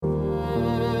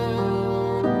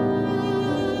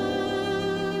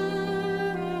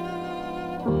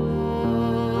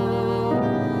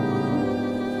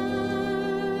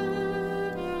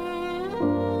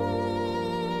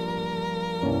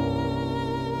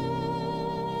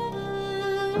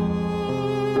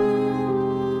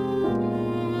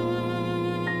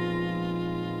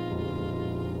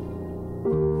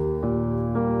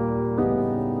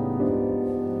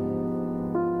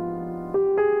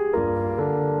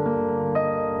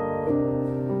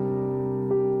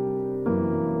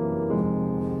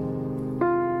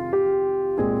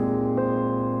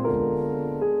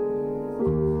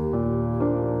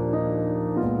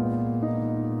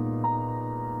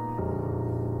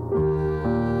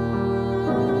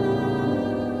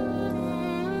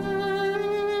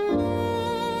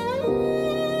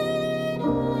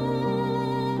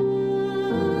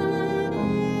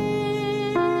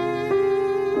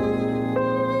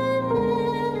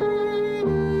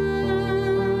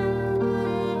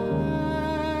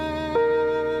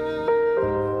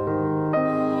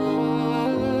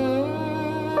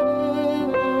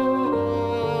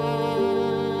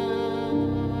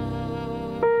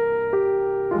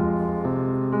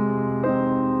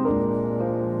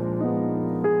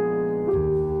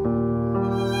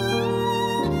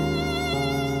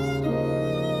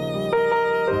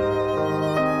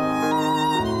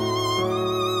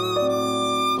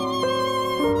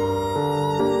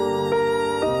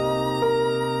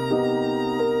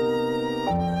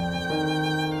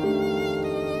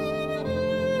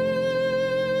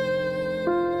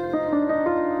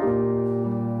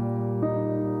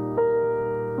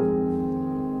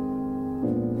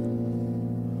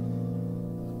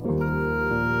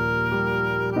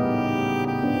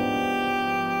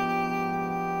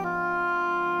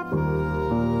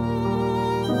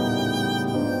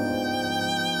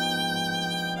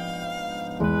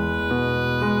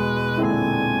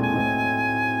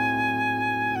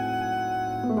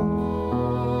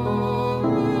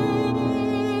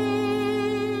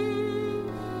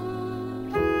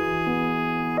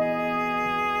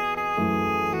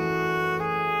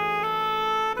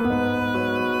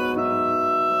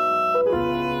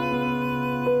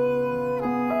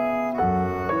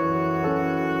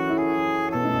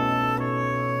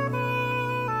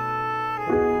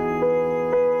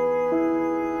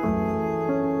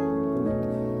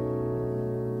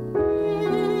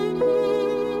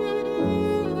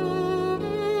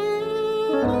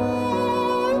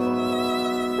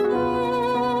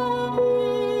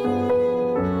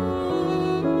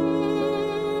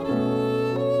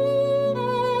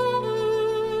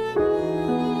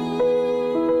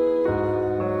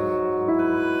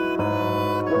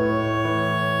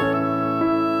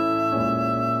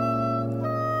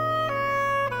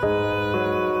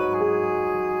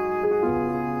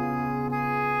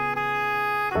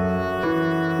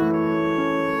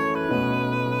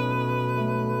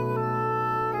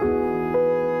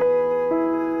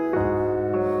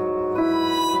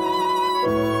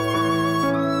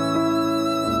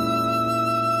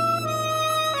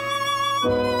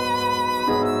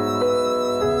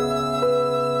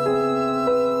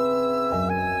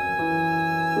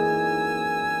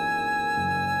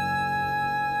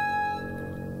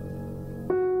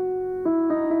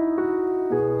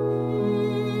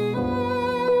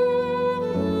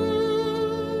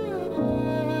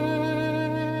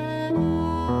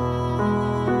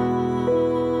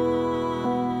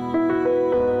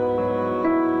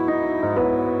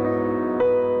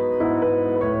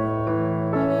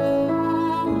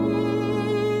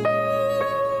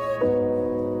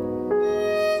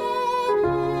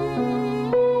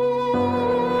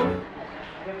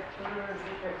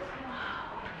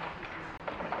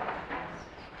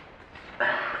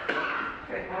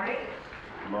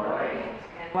Morning.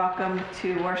 Welcome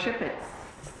to worship at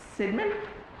Sidman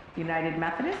United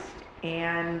Methodist,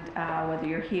 and whether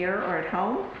you're here or at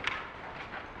home.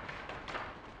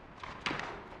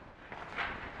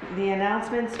 The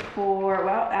announcements for,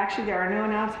 well, actually there are no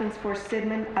announcements for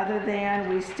Sidman other than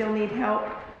we still need help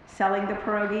selling the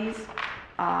pierogies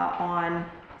on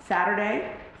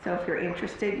Saturday. So if you're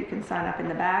interested, you can sign up in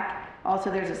the back.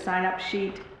 Also, there's a sign-up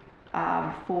sheet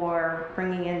for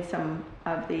bringing in some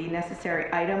of the necessary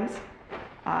items.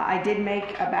 I did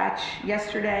make a batch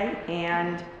yesterday,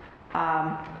 and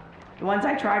the ones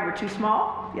I tried were too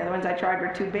small. The other ones I tried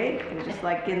were too big. And just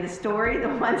like in the story, the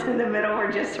ones in the middle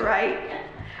were just right.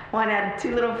 One had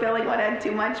too little filling, one had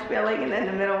too much filling, and then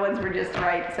the middle ones were just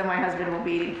right. So my husband will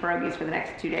be eating pierogies for the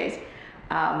next 2 days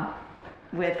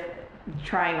with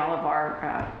trying all of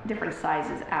our different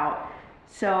sizes out.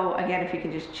 So again, if you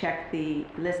can just check the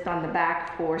list on the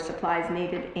back for supplies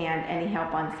needed and any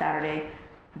help on Saturday,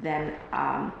 then,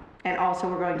 and also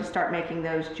we're going to start making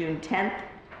those June 10th,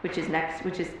 which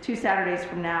is 2 Saturdays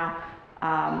from now,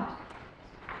 I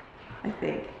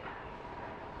think.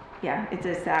 Yeah, it's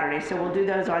a Saturday. So we'll do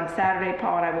those on Saturday.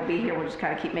 Paul and I will be here. We'll just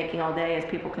kind of keep making all day as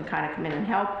people can kind of come in and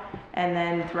help. And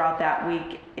then throughout that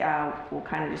week, we'll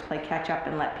kind of just play catch up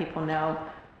and let people know,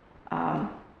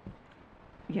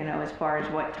 you know, as far as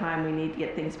what time we need to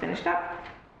get things finished up.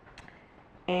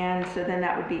 And so then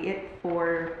that would be it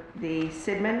for the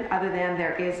Sidman, other than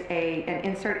there is an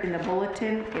insert in the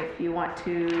bulletin if you want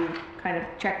to kind of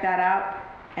check that out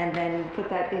and then put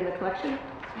that in the collection.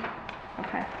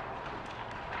 Okay.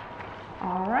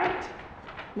 All right.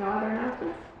 No other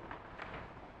announcements?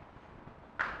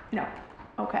 No.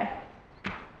 Okay.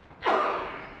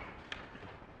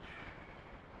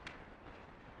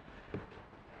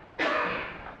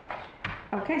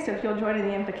 Okay, so if you'll join in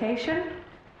the invocation.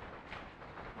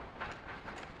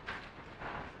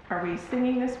 Are we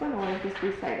singing this one or just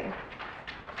reciting?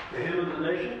 The hymn of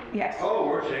the nation? Yes. Oh,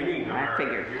 we're singing. I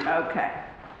figured. Okay.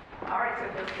 All right, so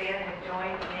we'll stand and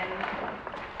join in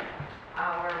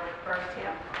our first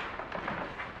hymn.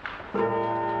 Oh,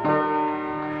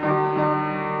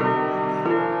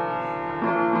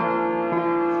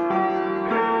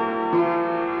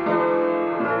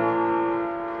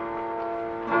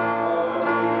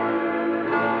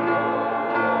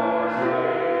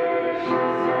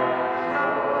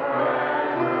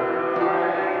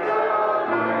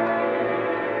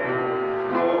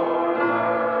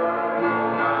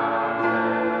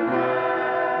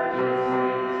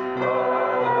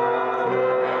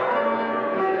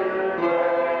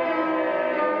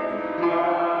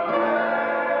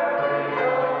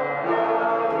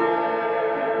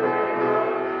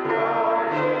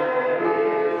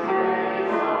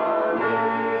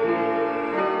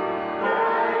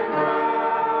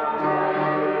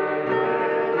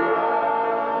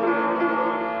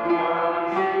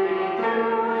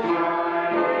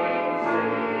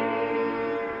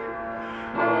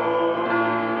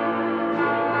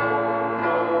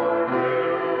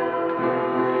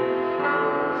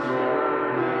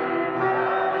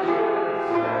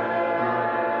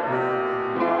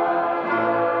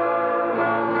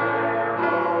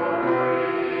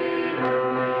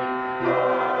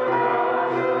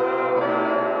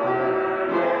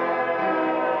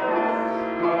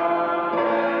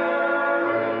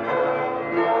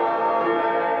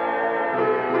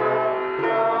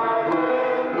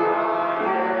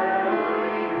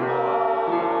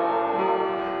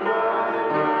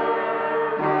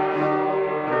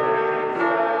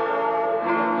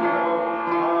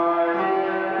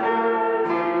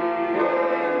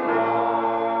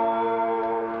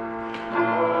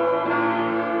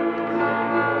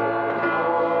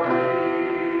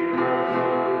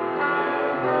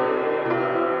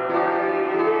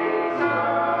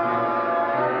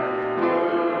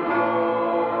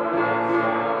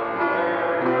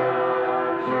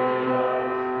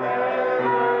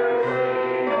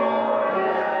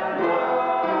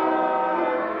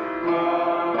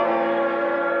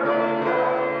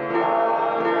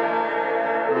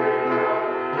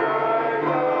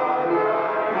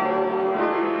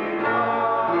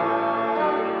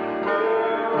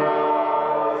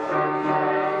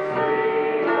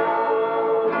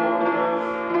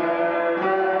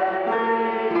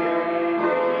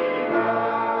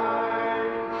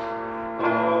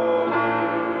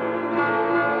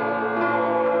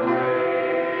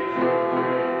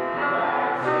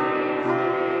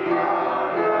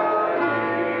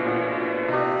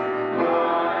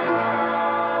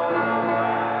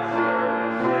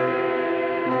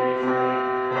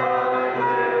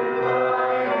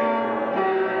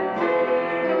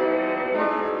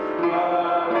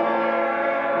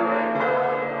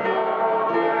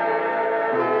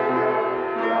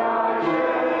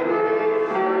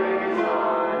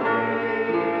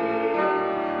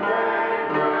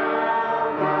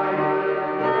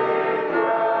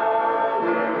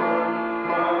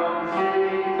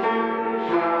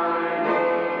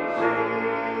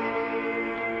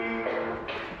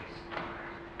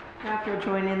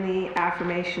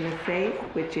 Declaration of Faith,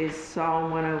 which is Psalm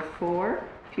 104,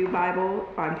 Pew Bible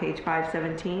on page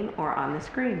 517 or on the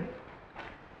screen.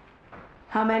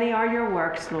 How many are your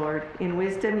works, Lord? In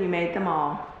wisdom you made them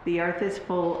all. The earth is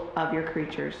full of your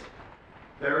creatures.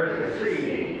 There is a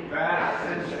sea, vast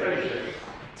and spacious,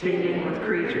 Teeming with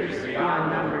creatures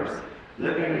beyond numbers,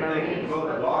 living things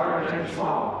both large and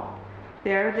small.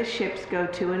 There the ships go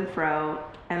to and fro,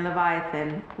 and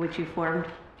Leviathan, which you formed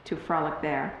to frolic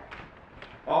there.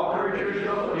 All creatures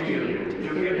look to you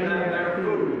to give them their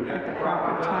food at the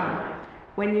proper time.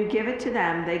 When you give it to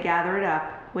them, they gather it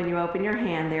up. When you open your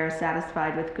hand, they are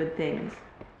satisfied with good things.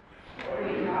 When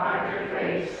you hide your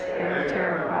face, They are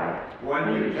terrified.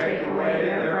 when you take away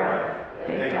their breath,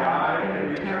 they die and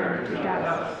return to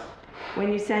dust.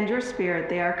 When you send your spirit,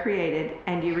 they are created,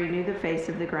 and you renew the face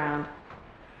of the ground.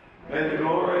 May the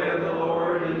glory of the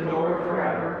Lord endure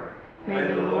forever. May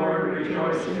the Lord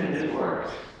rejoice in his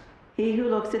works. He who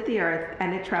looks at the earth,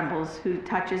 and it trembles, who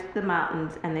touches the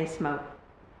mountains, and they smoke.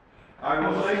 I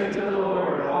will sing to the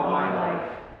Lord all my life.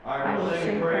 I will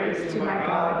sing praise to my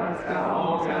God as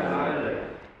long as I live.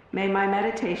 May my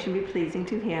meditation be pleasing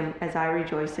to him as I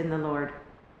rejoice in the Lord.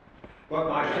 But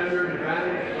my sinners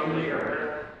vanish from the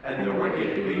earth, and the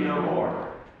wicked be no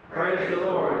more. Praise the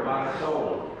Lord, my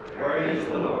soul. Praise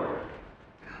the Lord.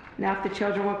 Now if the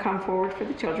children will come forward for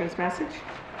the children's message.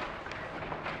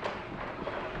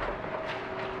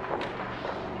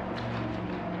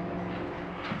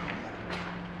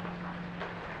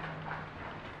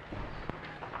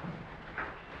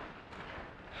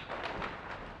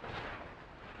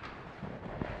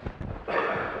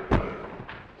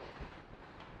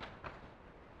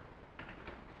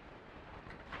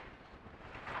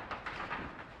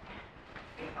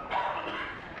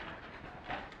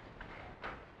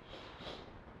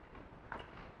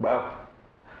 Well,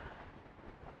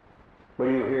 what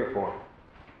are you here for?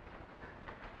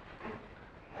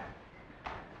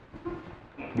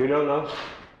 You don't know?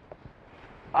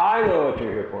 I know what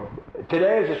you're here for.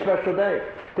 Today is a special day.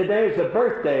 Today is the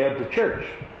birthday of the church.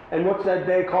 And what's that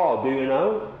day called? Do you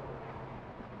know?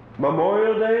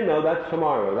 Memorial Day? No, that's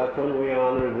tomorrow. That's when we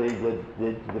honor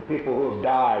the people who have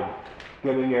died,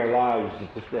 giving their lives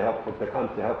just to help with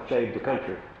to help save the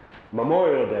country.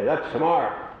 Memorial Day, that's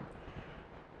tomorrow.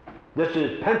 This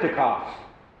is Pentecost.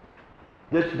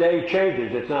 This day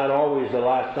changes. It's not always the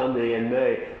last Sunday in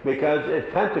May because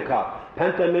it's Pentecost.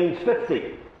 Penta means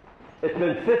 50. It's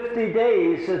been 50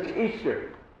 days since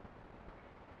Easter.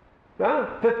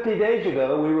 50 days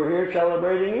ago we were here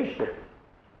celebrating Easter.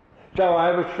 So I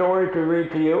have a story to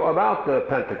read to you about the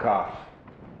Pentecost.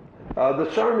 The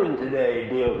sermon today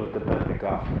deals with the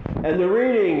Pentecost. And the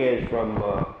reading is from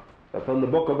the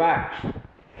book of Acts.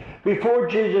 Before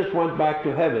Jesus went back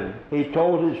to heaven, he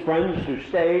told his friends to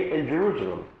stay in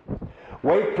Jerusalem.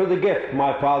 Wait for the gift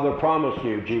my Father promised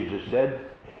you, Jesus said.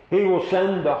 He will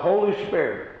send the Holy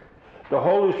Spirit. The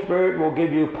Holy Spirit will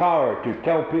give you power to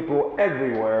tell people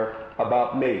everywhere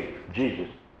about me, Jesus.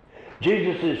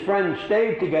 Jesus' friends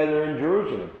stayed together in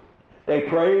Jerusalem. They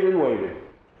prayed and waited.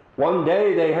 One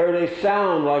day they heard a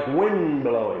sound like wind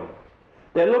blowing.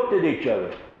 They looked at each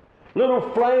other. Little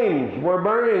flames were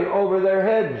burning over their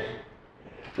heads.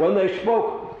 When they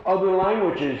spoke, other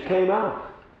languages came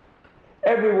out.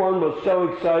 Everyone was so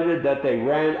excited that they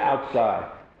ran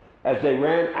outside. As they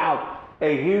ran out,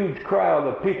 a huge crowd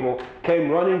of people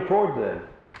came running toward them.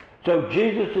 So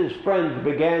Jesus' friends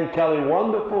began telling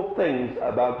wonderful things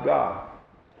about God.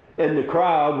 In the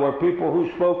crowd were people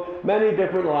who spoke many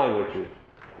different languages,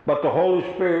 but the Holy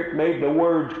Spirit made the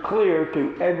words clear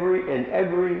to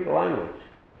every language.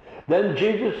 Then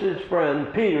Jesus'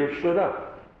 friend Peter stood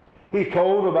up. He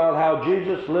told about how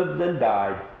Jesus lived and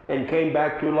died and came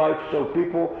back to life so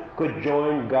people could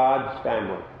join God's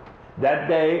family. That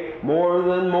day, more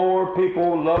than more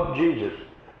people loved Jesus.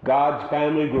 God's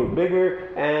family grew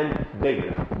bigger and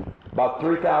bigger. About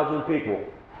 3,000 people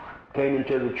came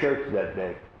into the church that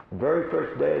day. Very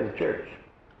first day of the church.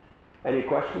 Any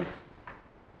questions?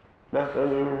 No?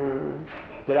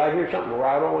 Did I hear something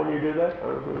rattle when you do that?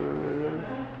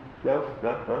 No?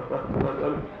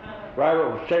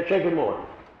 Rattle, shake it more.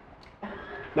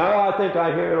 Now I think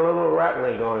I hear a little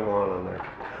rattling going on in there.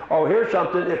 Oh, here's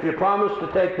something. If you promise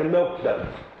to take the milk duds,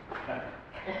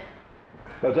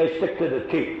 because they stick to the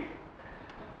teeth.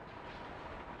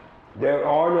 There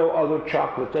are no other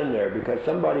chocolates in there because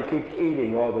somebody keeps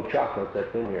eating all the chocolate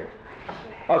that's in here.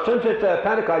 Oh, since it's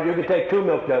Pentecost, you can take 2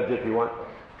 milk duds if you want.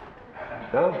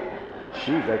 No?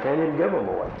 Jeez, I can't even give them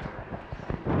away.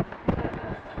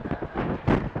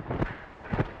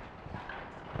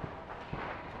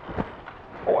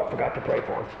 Oh, I forgot to pray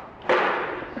for him.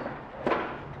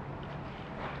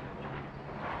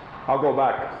 I'll go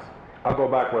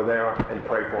back where they are and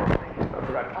pray for them. I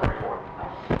forgot to pray for them.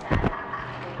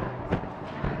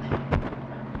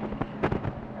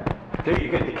 See, you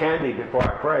get the candy before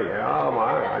I pray. Oh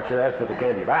my, I should ask for the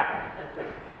candy back.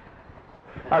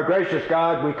 Our gracious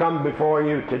God, we come before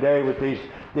you today with these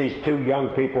two young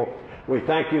people. We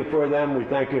thank you for them. We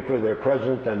thank you for their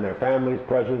presence and their family's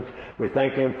presence. We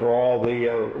thank you for all the,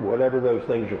 whatever those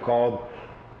things are called.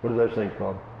 What are those things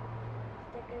called?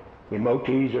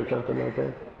 Emojis or something like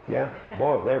that? Yeah?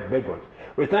 Boy, they're big ones.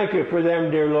 We thank you for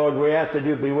them, dear Lord. We ask that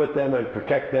you be with them and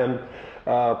protect them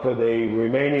for the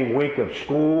remaining week of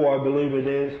school, I believe it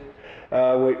is.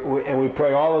 And we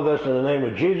pray all of this in the name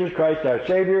of Jesus Christ, our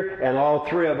Savior, and all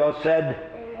three of us said,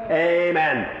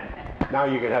 Amen. Now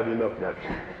you can have your milk nuts.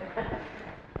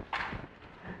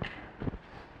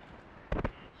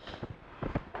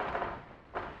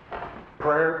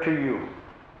 Prayer to you.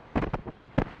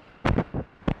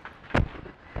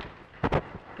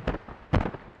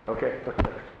 Okay, what's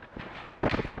next?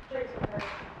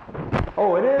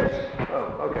 Oh, it is?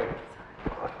 Oh, okay.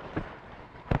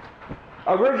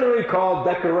 Originally called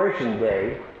Decoration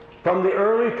Day, from the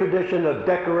early tradition of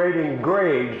decorating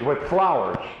graves with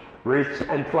flowers, wreaths,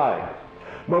 and flags.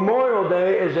 Memorial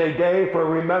Day is a day for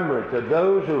remembrance of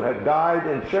those who have died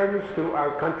in service to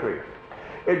our country.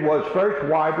 It was first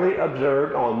widely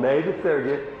observed on May the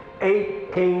 30th,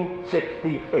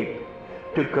 1868,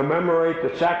 to commemorate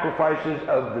the sacrifices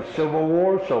of the Civil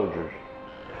War soldiers,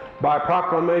 by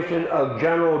proclamation of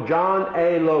General John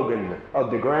A. Logan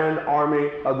of the Grand Army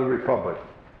of the Republic.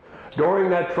 During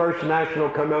that first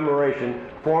national commemoration,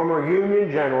 former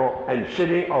Union General and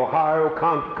Sitting Ohio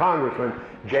Congressman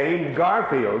James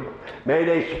Garfield made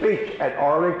a speech at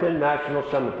Arlington National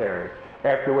Cemetery,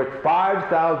 after which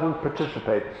 5,000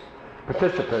 participants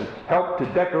helped to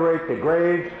decorate the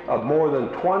graves of more than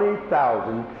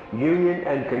 20,000 Union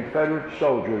and Confederate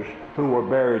soldiers who were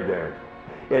buried there.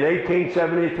 In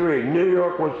 1873, New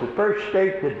York was the first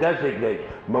state to designate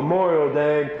Memorial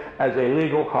Day as a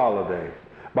legal holiday.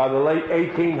 By the late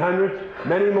 1800s,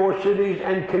 many more cities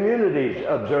and communities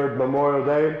observed Memorial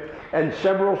Day, and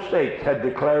several states had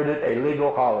declared it a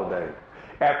legal holiday.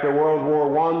 After World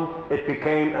War I, it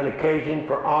became an occasion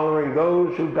for honoring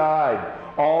those who died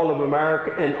in all of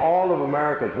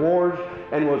America's wars,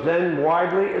 and was then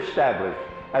widely established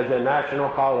as a national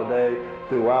holiday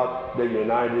throughout the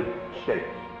United States.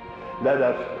 Let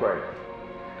us pray.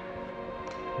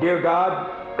 Dear God,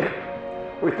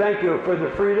 we thank you for the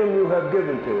freedom you have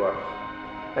given to us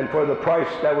and for the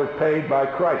price that was paid by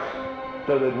Christ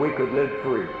so that we could live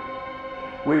free.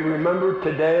 We remember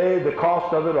today the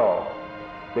cost of it all,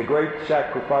 the great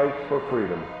sacrifice for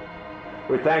freedom.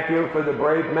 We thank you for the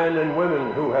brave men and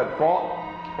women who have fought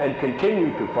and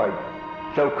continue to fight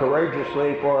so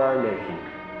courageously for our nation.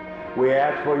 We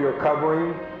ask for your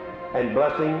covering and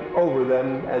blessing over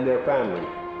them and their families.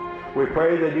 We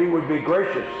pray that you would be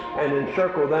gracious and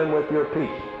encircle them with your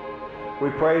peace. We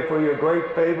pray for your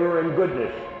great favor and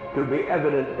goodness to be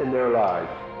evident in their lives.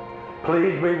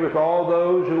 Please be with all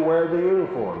those who wear the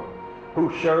uniform, who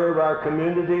serve our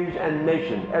communities and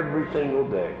nation every single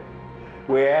day.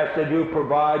 We ask that you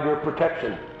provide your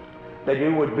protection, that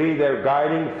you would be their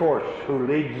guiding force who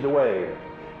leads the way,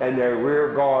 and their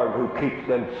rear guard who keeps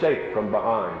them safe from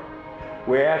behind.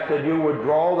 We ask that you would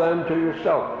draw them to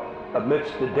yourself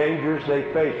amidst the dangers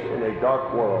they face in a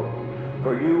dark world.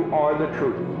 For you are the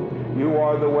truth, you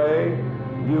are the way,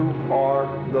 you are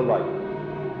the light.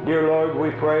 Dear Lord, we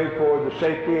pray for the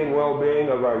safety and well-being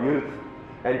of our youth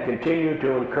and continue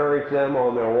to encourage them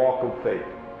on their walk of faith.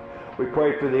 We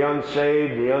pray for the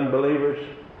unsaved, the unbelievers,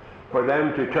 for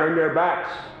them to turn their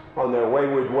backs on their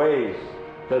wayward ways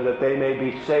so that they may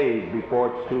be saved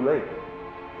before it's too late.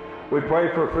 We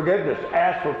pray for forgiveness,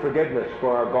 ask for forgiveness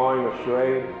for our going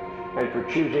astray and for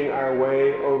choosing our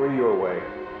way over your way.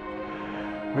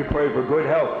 We pray for good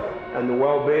health and the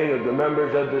well-being of the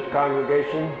members of this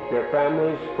congregation, their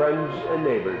families, friends, and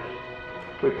neighbors.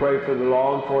 We pray for the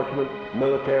law enforcement,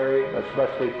 military,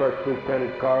 especially First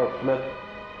Lieutenant Carl Smith,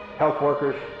 health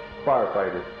workers,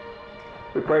 firefighters.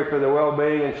 We pray for the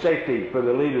well-being and safety for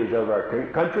the leaders of our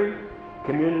country,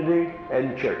 community,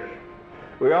 and church.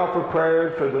 We offer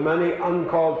prayers for the many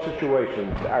uncalled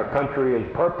situations our country is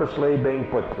purposely being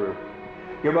put through.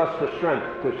 Give us the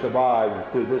strength to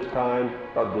survive through this time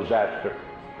of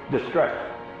distress.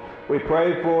 We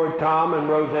pray for Tom and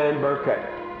Roseanne Burkett.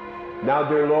 Now,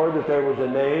 dear Lord, if there was a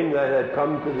name that had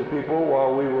come to the people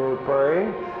while we were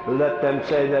praying, let them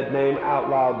say that name out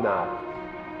loud now.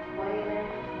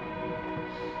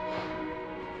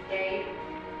 Dave,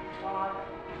 Bob,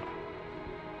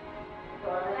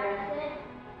 Brother,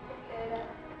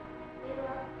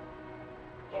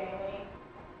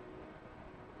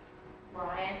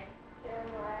 Ryan.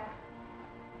 Jeremiah.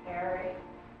 Harry.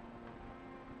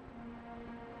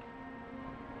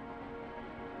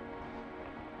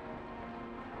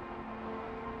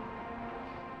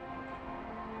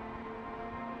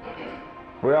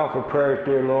 We offer prayers,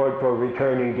 dear Lord, for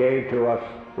returning Gabe to us.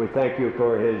 We thank you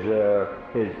for his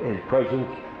presence,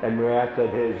 and we ask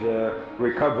that his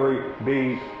recovery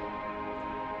be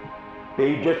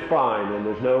just fine, and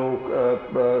there's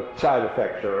no side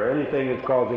effects or anything that's causing